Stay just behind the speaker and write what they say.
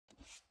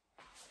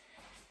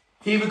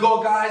Here we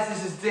go, guys.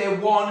 This is day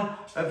one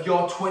of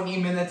your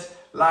 20-minute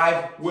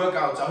live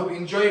workouts. I hope you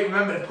enjoy it.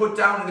 Remember to put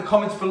down in the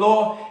comments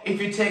below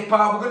if you take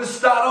part. We're going to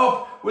start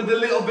off with a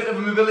little bit of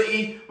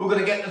mobility. We're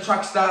going to get the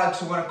track started,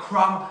 so we're going to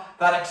cram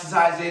that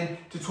exercise in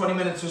to 20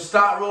 minutes. So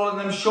start rolling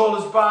them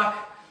shoulders back.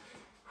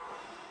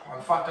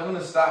 In fact, I'm going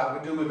to start.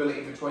 We're going to do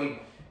mobility for 20.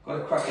 Got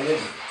to crack it in.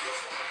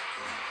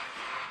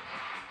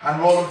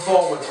 And roll them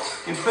forward.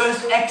 Your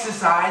first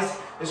exercise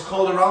is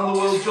called a round the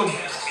world jump.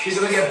 So you're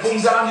going to get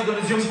bum down, you're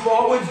going to jump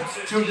forward,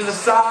 jump to the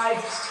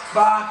side,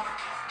 back,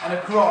 and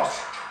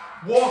across.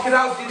 Walk it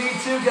out if you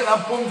need to, get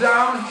that bum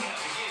down.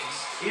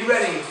 Are you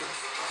ready?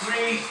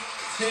 3,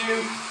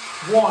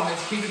 2, 1.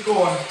 Let's keep it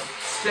going.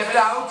 Step it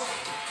out.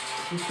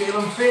 You feel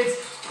unfit,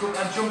 put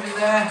that jump in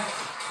there.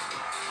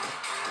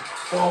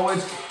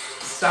 Forward,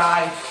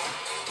 side,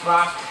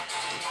 back.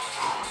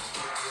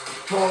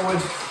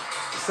 Forward,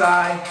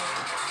 side,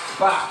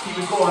 back. Keep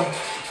it going.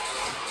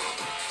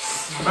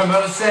 Remember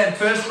what I said,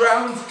 first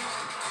round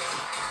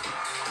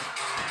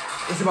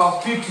is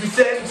about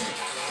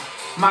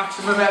 50%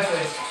 maximum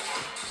effort.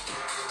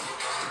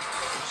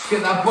 Just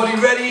get that body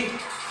ready,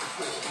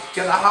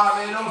 get that heart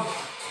rate up.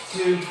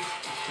 2,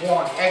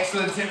 1.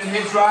 Excellent hip and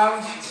hips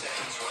round.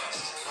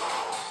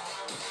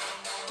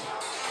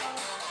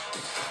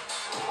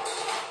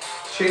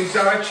 Change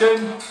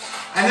direction.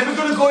 And then we're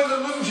going to go into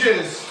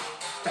lunges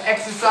for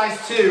exercise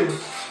 2.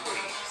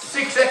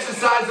 6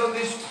 exercises on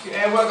this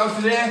workout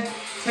today.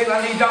 Take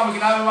that knee down, we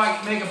can either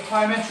make a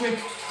plyometric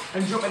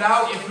and jump it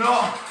out. If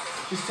not,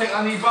 just take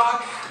that knee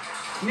back.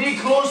 Knee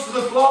close to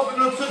the floor but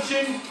not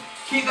touching.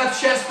 Keep that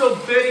chest up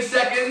 30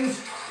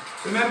 seconds.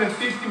 Remember,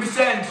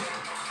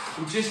 50%.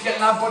 We're just getting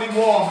that body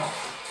warm.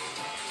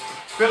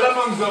 Fill that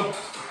lungs up.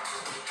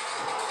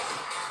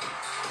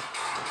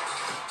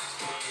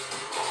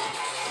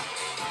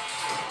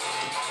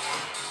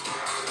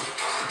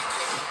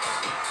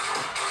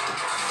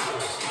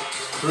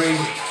 Three,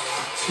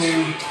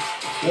 2,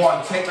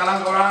 1. Take that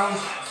angle around.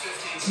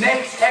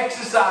 Next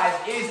exercise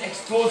is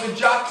explosive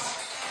jacks.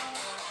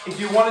 If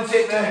you want to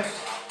take the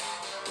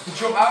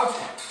jump out,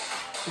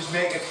 just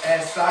make it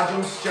side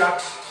jumps,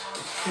 jacks,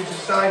 to the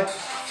side.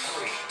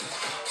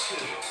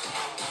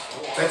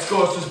 Let's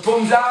go. So just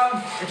bum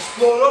down,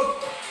 explode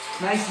up.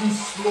 Nice and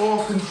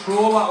slow,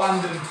 control that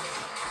landing.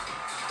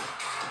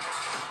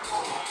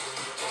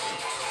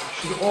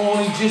 Should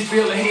only just be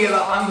able to hear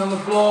that land on the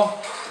floor.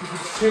 If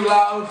it's too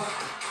loud,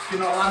 if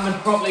you're not landing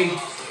properly,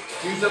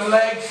 use them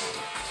legs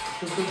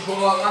to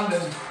control that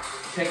landing.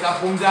 Take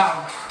that bum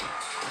down.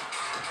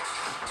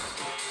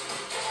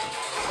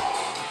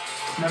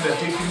 Remember,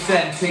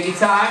 50%. Take your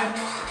time.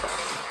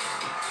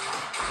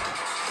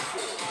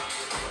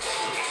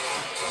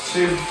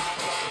 2,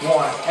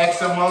 1.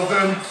 Excellent, well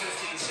done.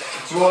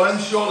 Rolling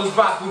shoulders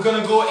back. We're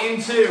going to go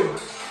into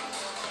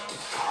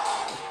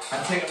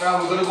and take it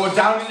round. We're going to go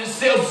down into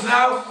sit-ups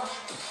now.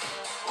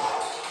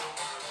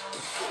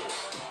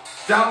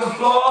 Down the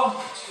floor.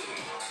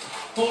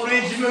 Full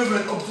range of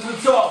movement up to the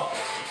top.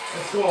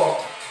 Let's go.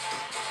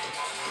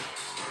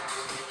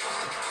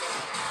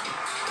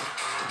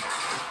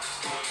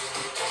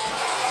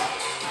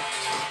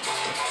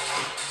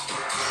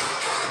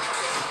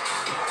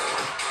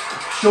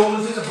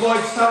 Shoulders at the floor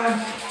each time.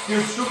 If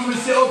you're struggling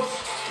with sit-ups,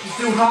 just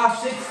do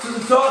half sits to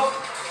the top.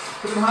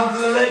 Put them hands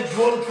on the legs,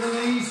 roll up to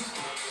the knees,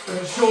 and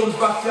the shoulders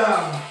back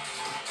down.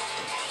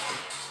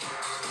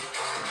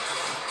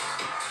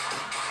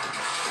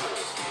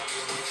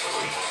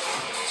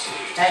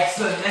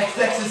 Excellent. Next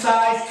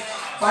exercise,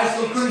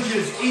 bicycle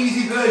crunches,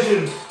 easy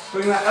version.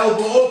 Bring that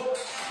elbow up,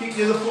 keep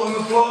the other foot on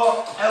the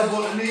floor,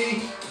 elbow to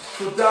knee,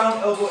 foot down,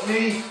 elbow to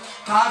knee.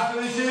 Hard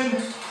version.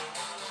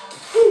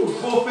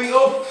 Woo, both feet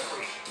up,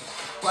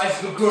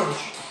 bicycle crunch.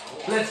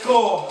 Let's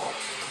go.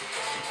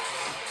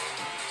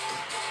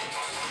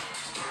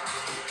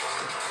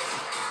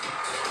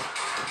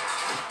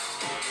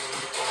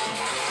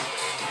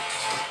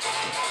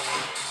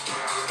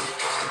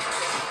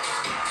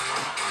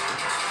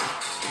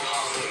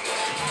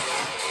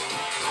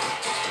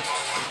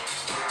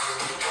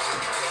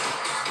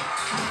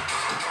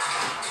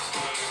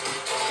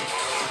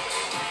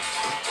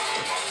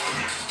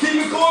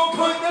 Keep it going,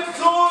 point them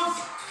toes.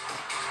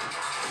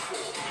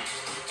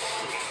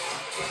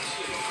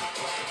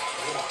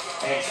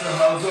 Excellent,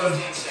 well done.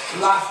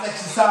 Last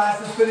exercise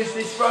to finish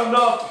this round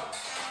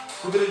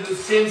off. We're going to do the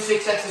same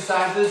 6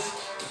 exercises.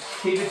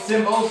 Keep it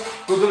simple.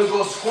 We're going to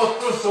go squat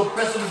thrust, so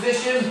press the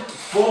position,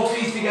 both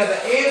feet together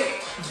in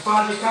as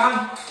far as you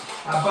can,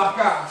 and back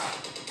out.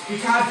 If you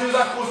can't do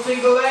that, go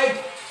single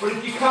leg, but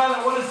if you can,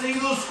 I want to see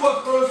those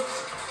squat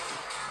thrusts.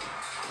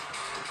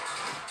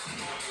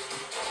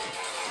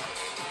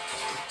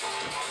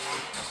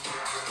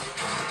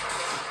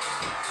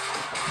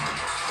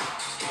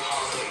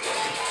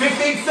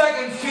 $15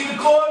 seconds, keep it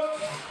going.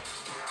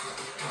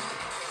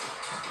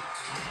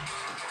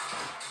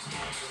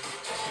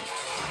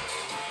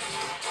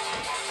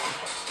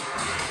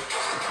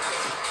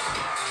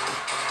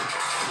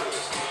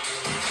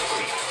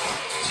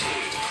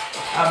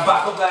 And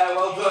back up there,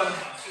 well done.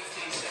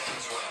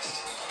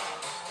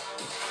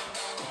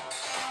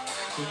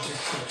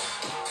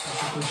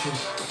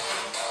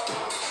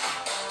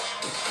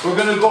 We're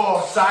going to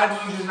go side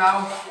lunges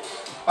now.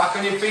 Back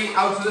on your feet,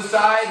 out to the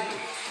side.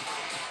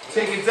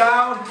 Take it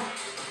down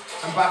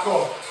and back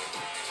up.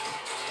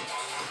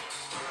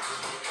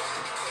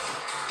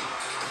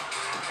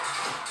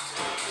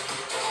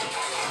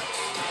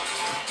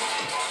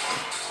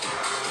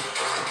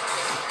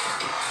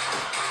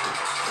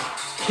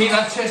 Keep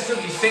that chest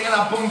up, you're sinking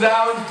that bum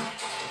down.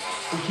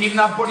 We're keeping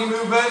that body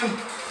moving.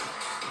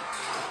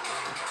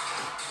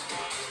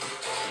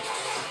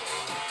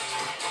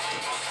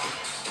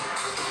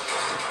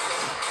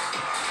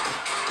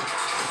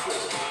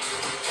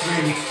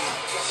 Three,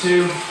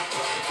 two,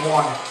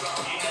 one.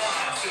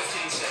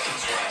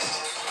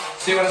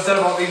 See what I said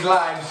about these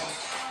lines?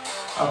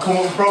 I've come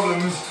up with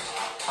problems.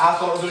 I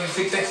thought there was only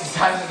 6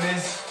 exercises in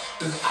this.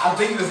 I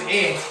think there's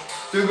 8.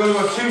 So we're going to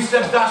go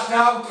 2-step dash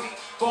now,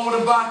 forward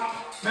and back.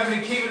 Remember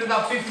to keep it at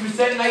that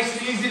 50%, nice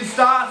and easy to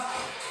start.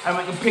 And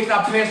we can pick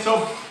that pace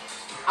up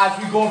as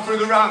we go through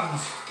the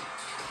rounds.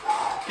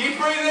 Keep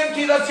breathing,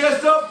 keep that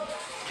chest up,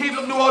 keep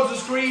looking towards the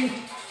screen,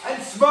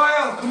 and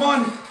smile, come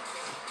on.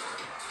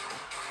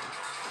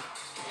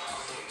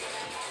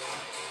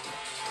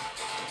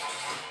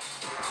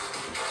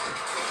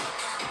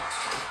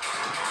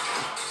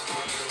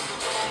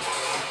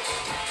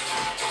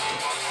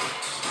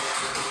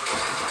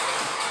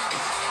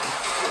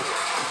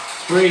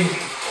 Three,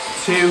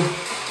 2,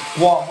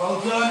 1.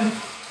 Well done.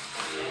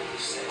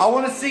 I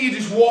want to see you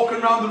just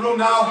walking around the room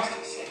now.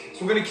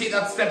 We're going to keep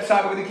that step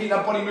side, we're going to keep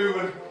that body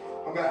moving.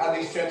 I'm going to add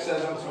these stretch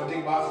cells onto my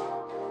dig mat.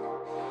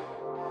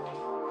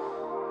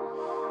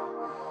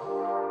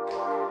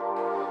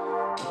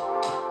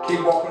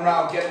 Keep walking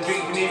around, get a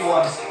drink if you need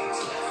one.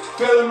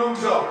 Fill the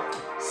lungs up.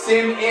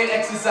 Same 8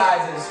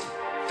 exercises.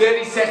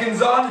 30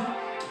 seconds on,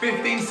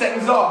 15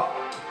 seconds off.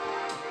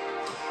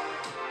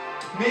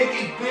 Make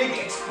it big,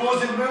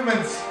 explosive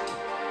movements.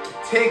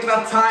 Take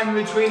that time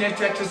in between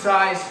each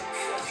exercise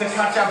to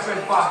catch our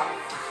breath back.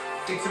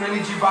 Get some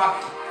energy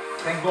back,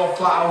 then go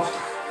flat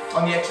out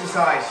on the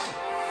exercise.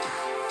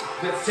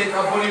 Let's take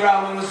that body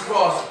round on the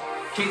squats.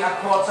 Keep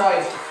that core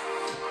tight.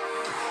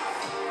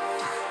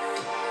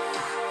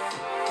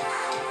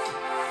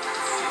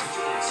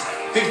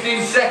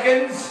 "15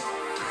 seconds.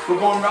 We're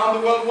going round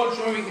the world once,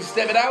 so we can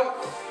step it out.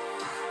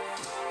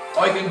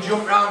 Or you can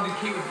jump round and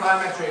keep it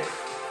plyometric.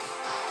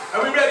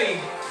 Are we ready?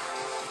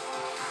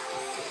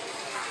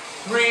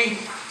 3,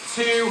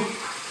 2,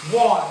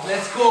 1.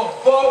 Let's go.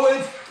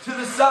 Forward to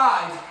the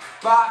side,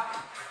 back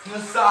to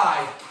the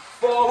side.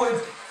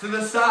 Forward to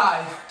the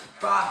side,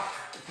 back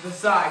to the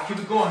side. Keep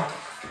it going.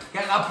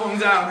 Get that bum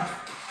down.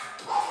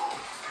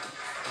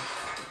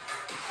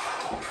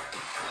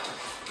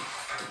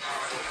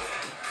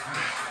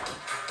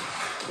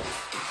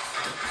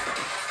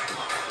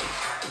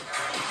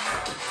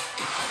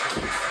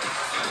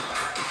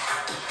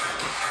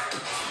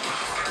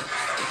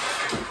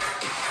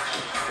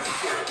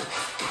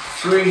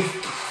 Three,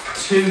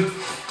 2,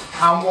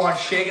 and 1.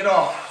 Shake it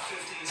off.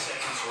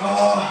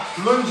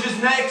 Oh, lunges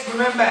next.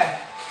 Remember,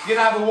 you're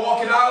gonna either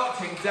walk it out,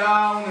 take it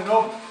down and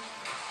up,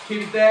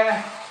 keep it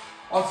there,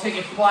 or take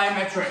it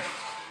plyometric.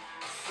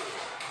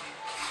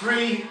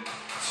 3,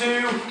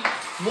 2,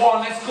 1.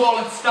 Let's go.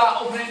 Let's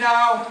start opening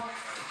now.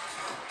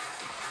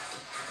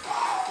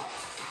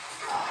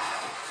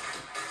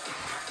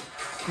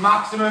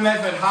 Maximum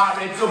effort. Heart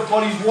rate's up.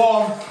 Body's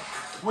warm.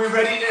 We're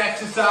ready to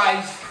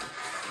exercise.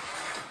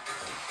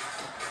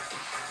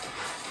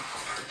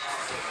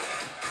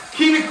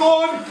 Keep it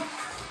going.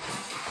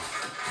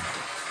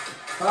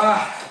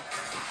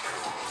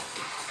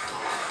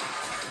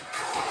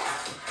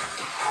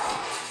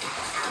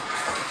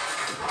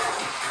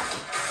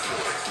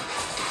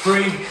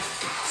 Three,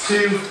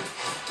 2,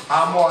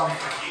 and 1.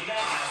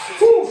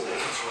 Woo.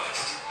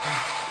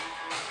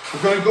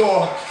 We're going to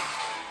go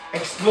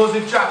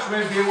explosive jacks.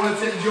 Remember, if you want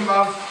to take the jump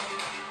out,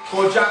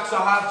 go jacks or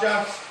half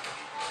jacks.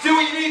 Do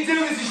what you need to do.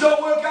 This is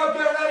your workout.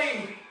 Get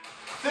ready.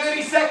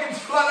 30 seconds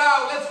flat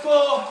out. Let's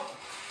go.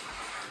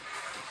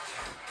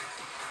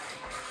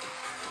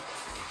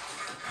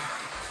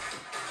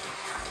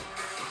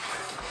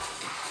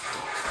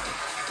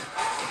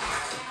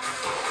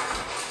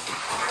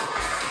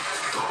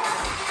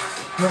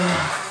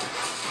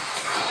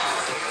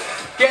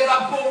 Get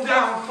that ball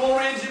down, full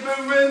range of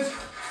movement,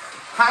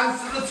 hands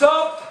to the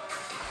top.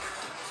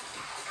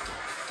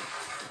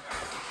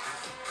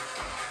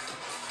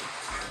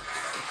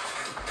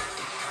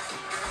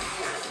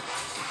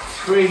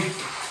 Three,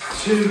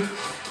 2,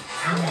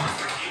 and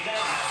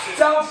 1.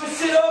 Down for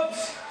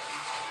sit-ups.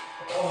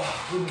 Oh,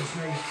 goodness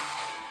me.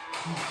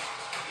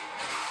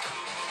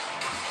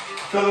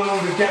 Go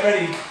longer, get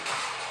ready.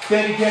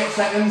 30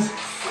 seconds.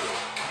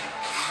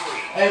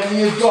 Everything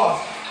you've got.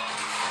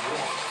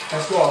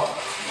 Let's go.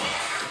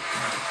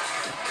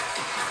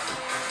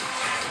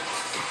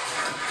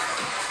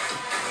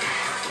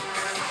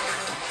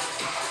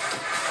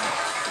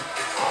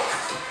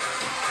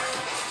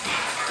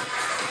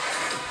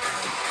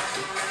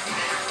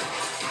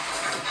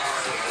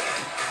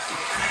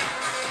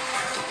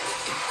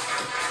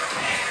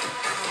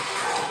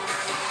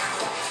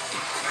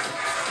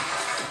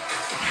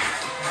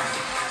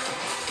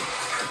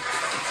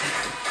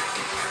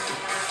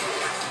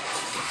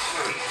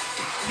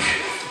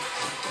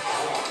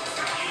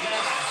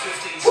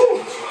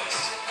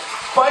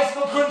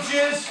 Bicycle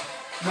crunches,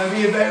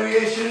 maybe your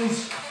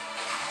variations.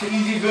 The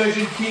easy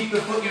version, keep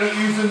the foot you're not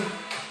using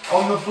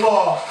on the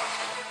floor.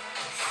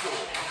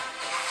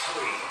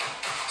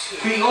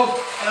 Feet up,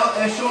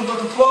 shoulders on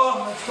the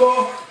floor, let's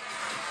go.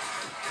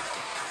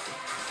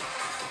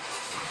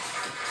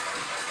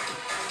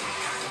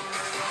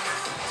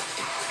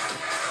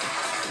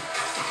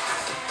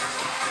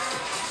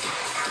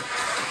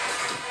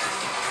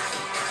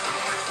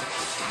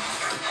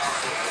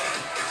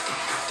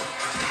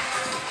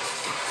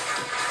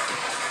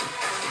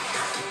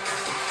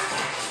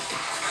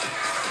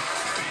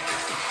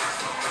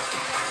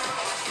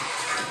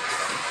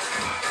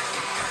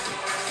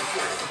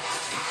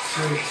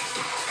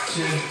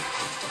 Two,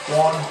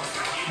 one.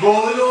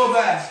 Roll it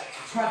over.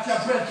 Scratch your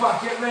breath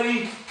back. Get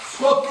ready.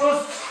 Squat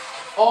thrusts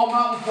or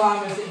mountain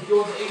climbers if you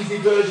want the easy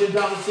version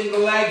down a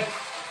single leg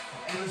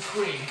and the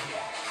screen.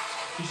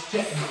 Just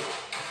checking.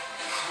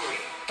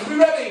 Are we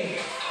ready?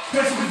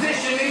 Press the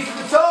position, knees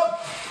to the top.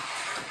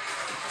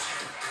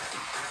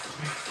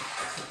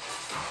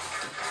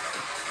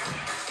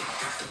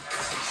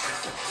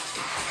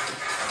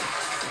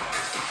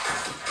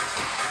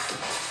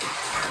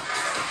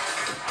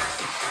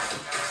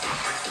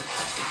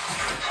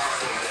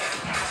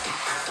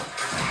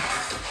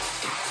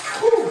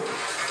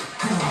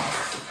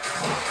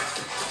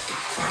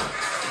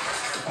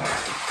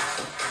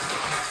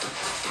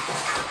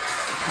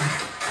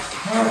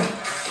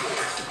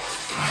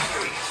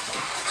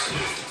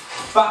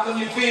 Back on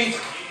your feet.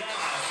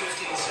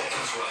 15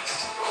 seconds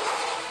rest.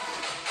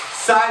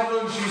 Side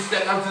lunge, you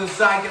step out to the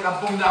side, get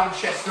that bum down,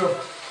 chest up.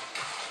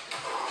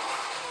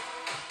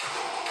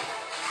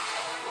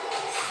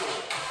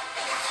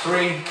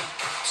 3,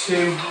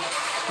 2,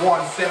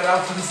 1. Step it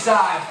out to the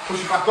side,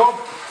 push it back up.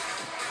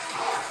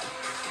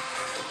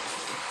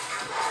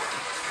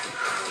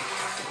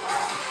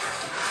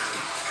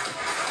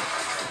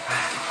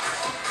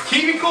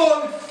 Keep it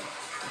going.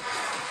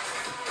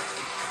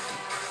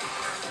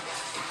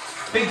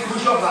 Big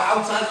push up that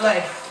outside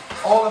leg.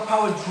 All the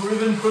power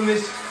driven from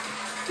this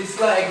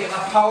leg. Get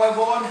that power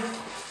going.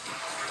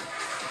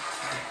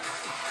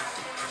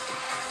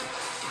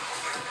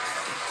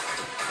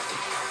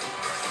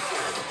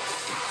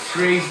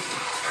 Three,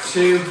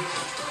 2,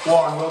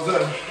 1. Well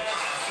done.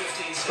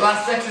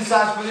 Last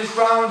exercise for this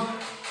round.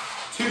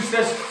 2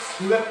 steps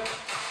slip,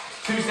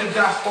 2-step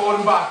dash forward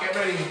and back. Get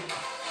ready.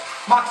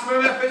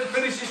 Maximum effort to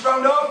finish this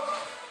round off.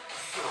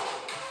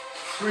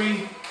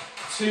 3,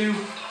 2,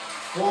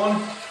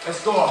 1,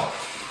 let's go.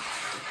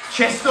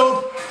 Chest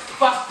up,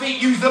 fast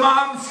feet, use them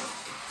arms.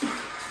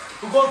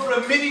 We're going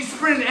for a mini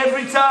sprint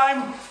every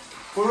time.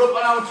 We're up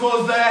on our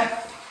toes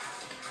there.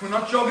 We're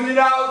not jogging it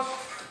out.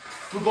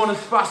 We're going as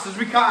fast as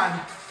we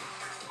can.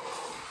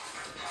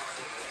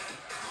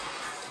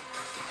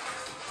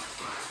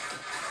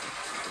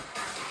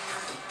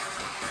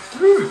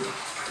 Whew.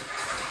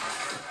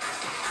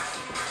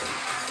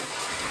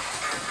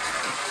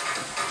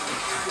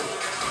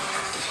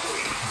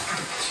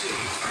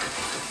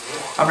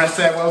 I'm going to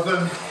say well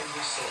done.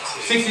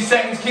 60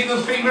 seconds, keep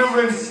those feet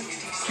moving.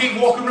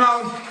 Keep walking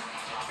around.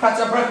 Catch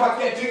that breath back,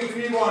 get doing it if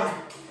you need one.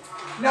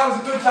 Now's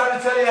a good time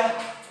to tell you, I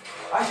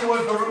actually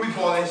went for a run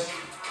before this,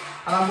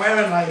 and I'm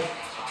wearing like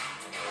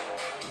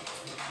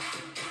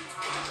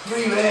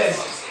 3 layers.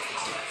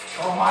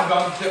 Oh my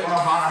god, I'm one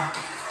off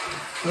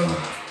Anna.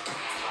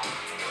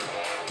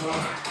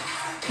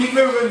 Keep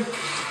moving.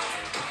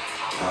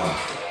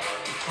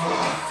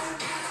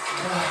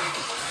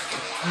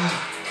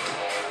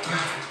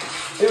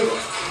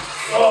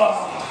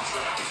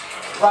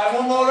 Right,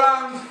 one more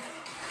round.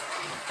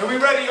 Are we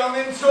ready on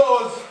them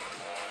toes?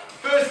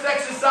 First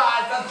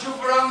exercise, that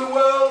jump around the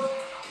world.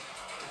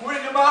 We're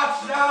in the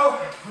march now.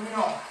 We're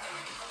not.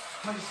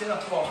 How do you say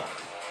that for?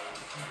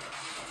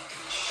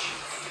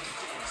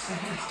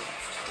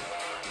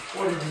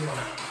 What are you doing?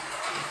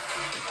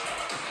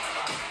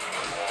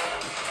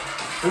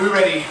 Are we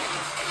ready?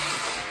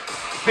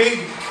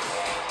 Big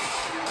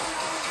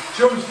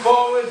jumps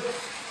forward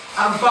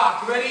and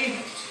back.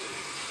 Ready?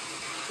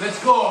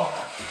 Let's go.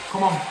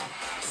 Come on.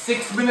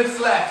 6 minutes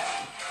left.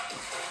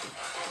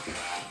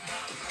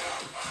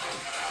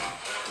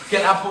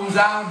 Get that bum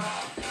down.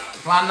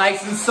 Land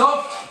nice and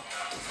soft.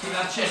 Keep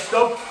that chest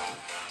up.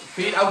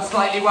 Feet out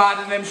slightly wide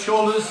and them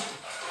shoulders.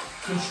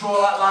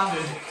 Control that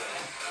landing.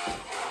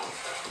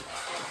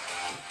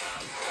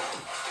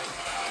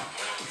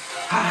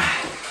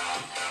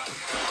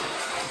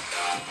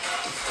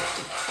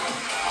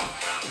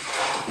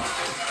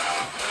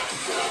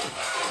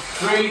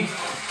 Three,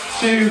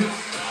 2,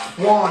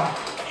 1.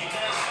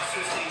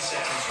 15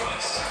 seconds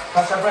rest.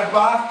 Catch that breath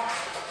back.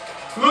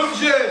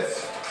 Lunges.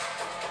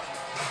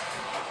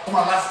 Come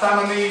on, last time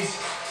on these.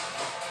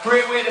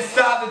 Great way to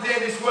start the day,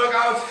 this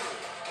workout.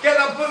 Get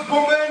that blood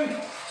pumping.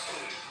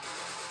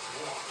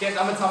 Get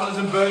that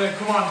metabolism burning,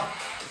 come on.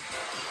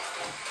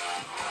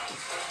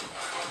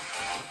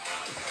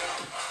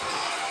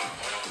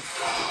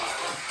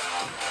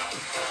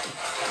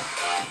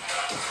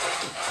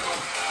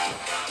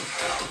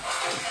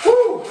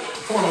 Woo!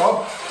 Come on,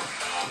 Rob.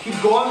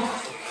 Keep going.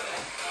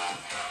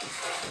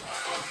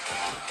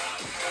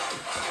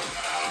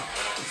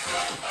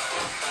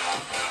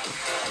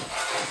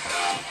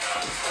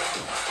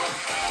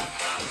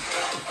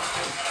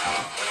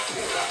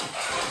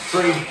 3,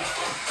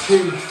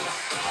 2,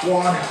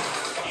 1.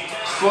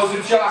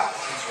 Explosive jacks.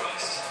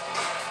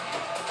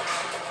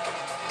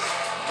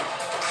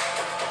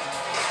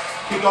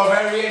 Keep your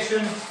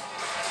variations.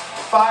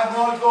 5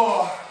 more to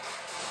go.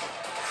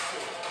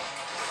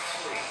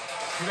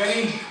 You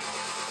ready?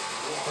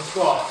 Let's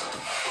go.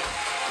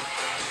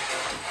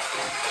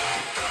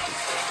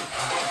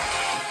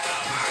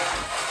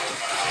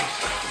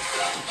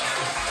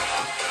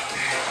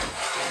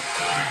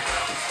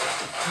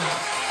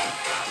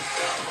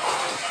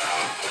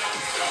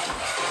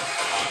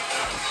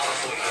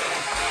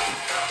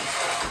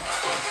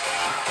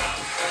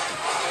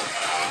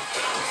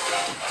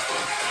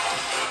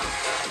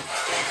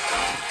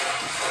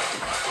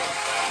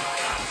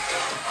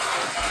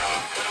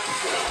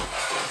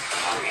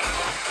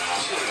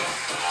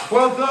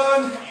 Well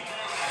done. 15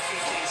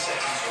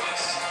 seconds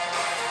rest.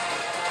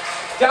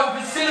 Down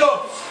for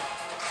sit-ups.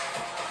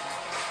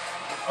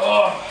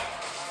 Oh.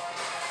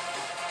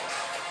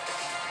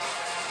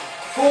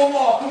 4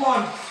 more, come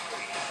on.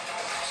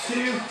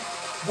 2,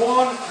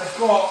 1, let's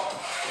go.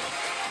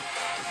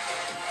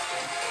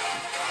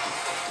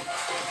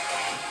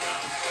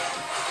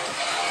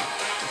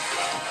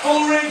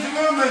 Full range of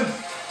movement.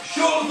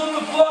 Shoulders on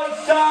the floor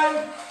each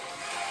time.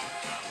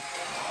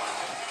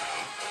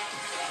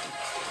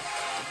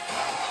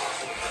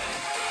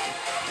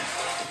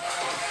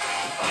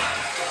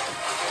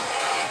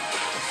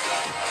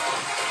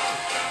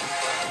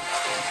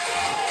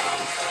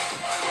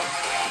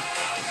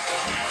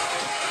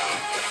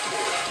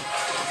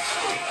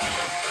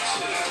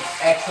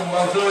 Excellent,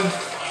 well done.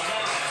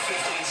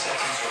 15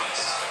 seconds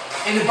rest.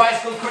 In the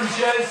bicycle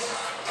crunches.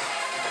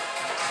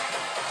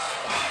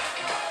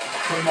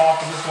 3 more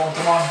for this one,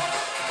 come on.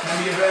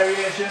 Remember your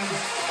variations.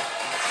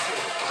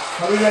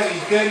 Are we ready?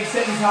 30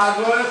 seconds hard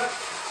work.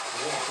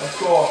 Let's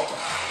go.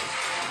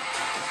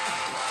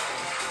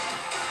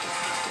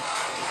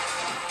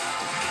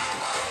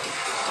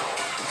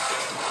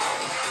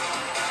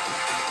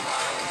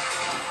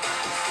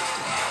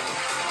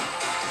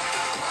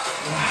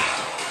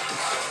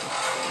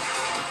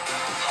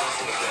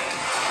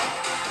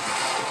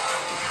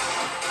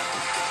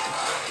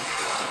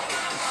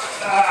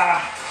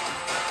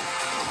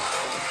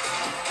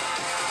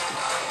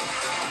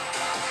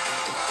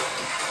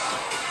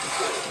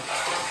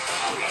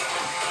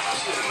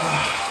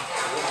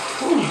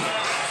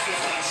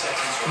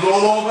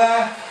 Roll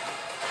over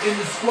in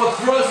the squat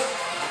thrust,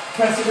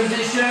 press the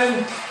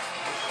position.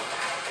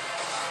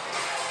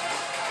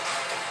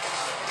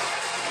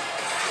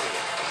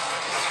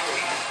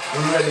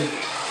 We're ready.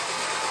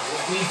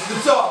 Knees to the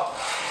top.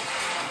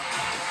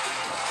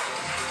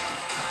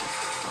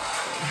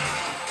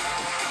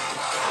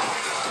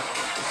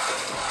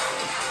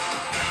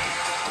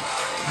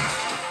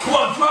 Come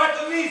on, drive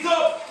the knees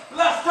up.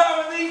 Last time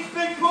with these,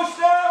 big push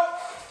now.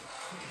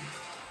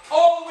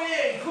 All the way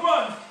in, come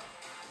on.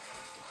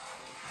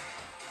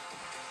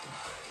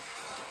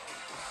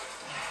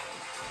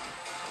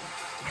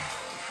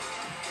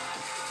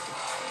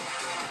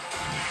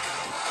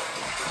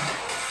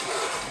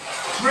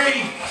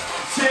 Three,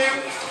 2,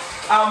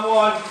 and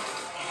 1.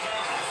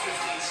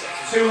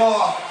 2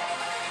 more.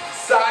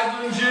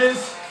 Side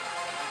lunges.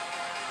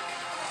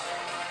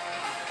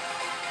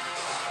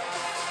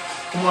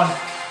 Come on,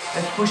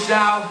 let's push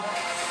down.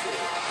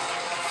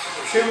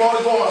 2 more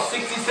to go.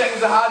 60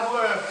 seconds of hard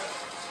work.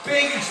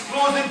 Big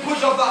explosive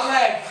push off that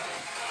leg.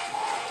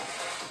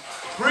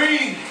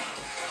 Breathe.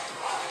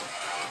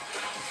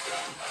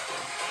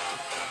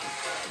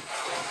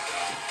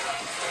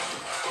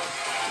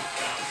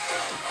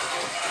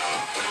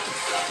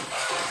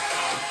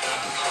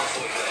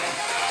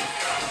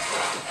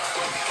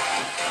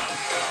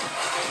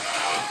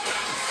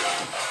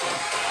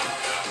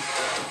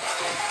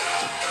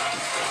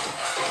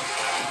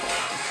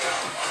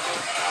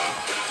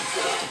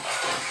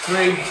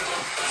 Three,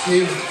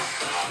 2,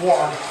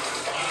 1.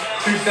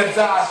 2 steps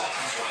out.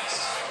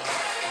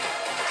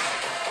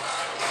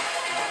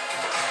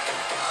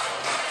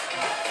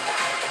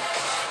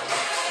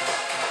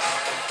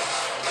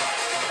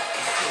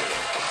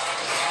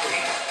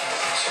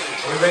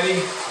 Are we ready?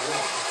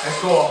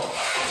 Let's go.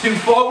 2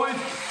 forward,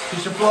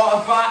 push your floor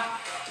and back.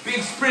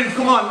 Big sprint,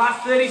 come on,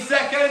 last 30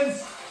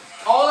 seconds.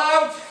 All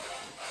out.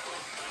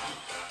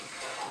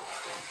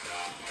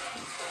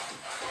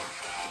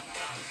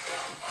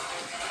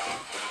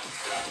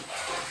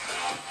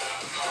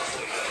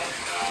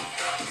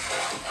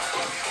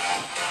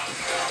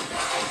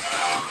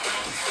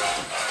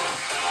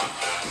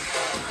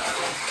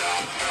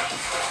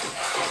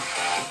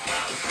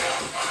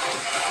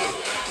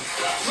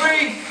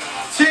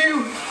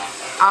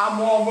 And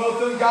 1, well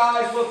done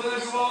guys, well done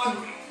everyone.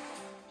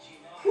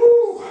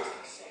 Woo.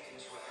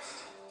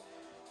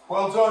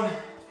 Well done.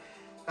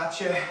 That's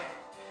your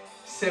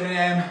 7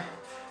 AM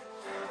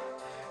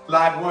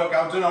live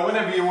workout done, or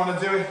whenever you want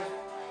to do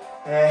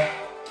it.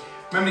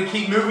 Remember to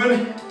keep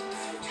moving,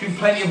 drink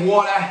plenty of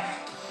water,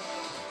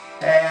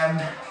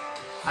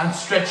 and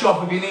stretch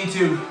up if you need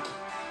to.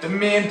 The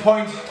main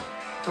point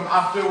from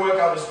after a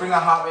workout, just bring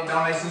that heart rate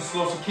down nice and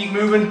slow. So keep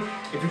moving.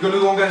 If you're going to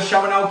go and get a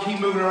shower now, keep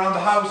moving around the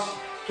house.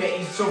 Get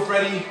yourself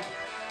ready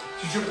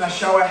to jump in that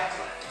shower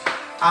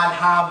and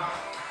have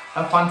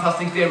a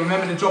fantastic day.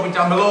 Remember to drop it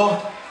down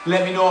below.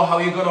 Let me know how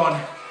you got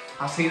on.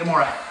 I'll see you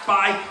tomorrow.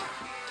 Bye.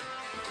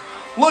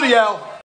 Bloody hell.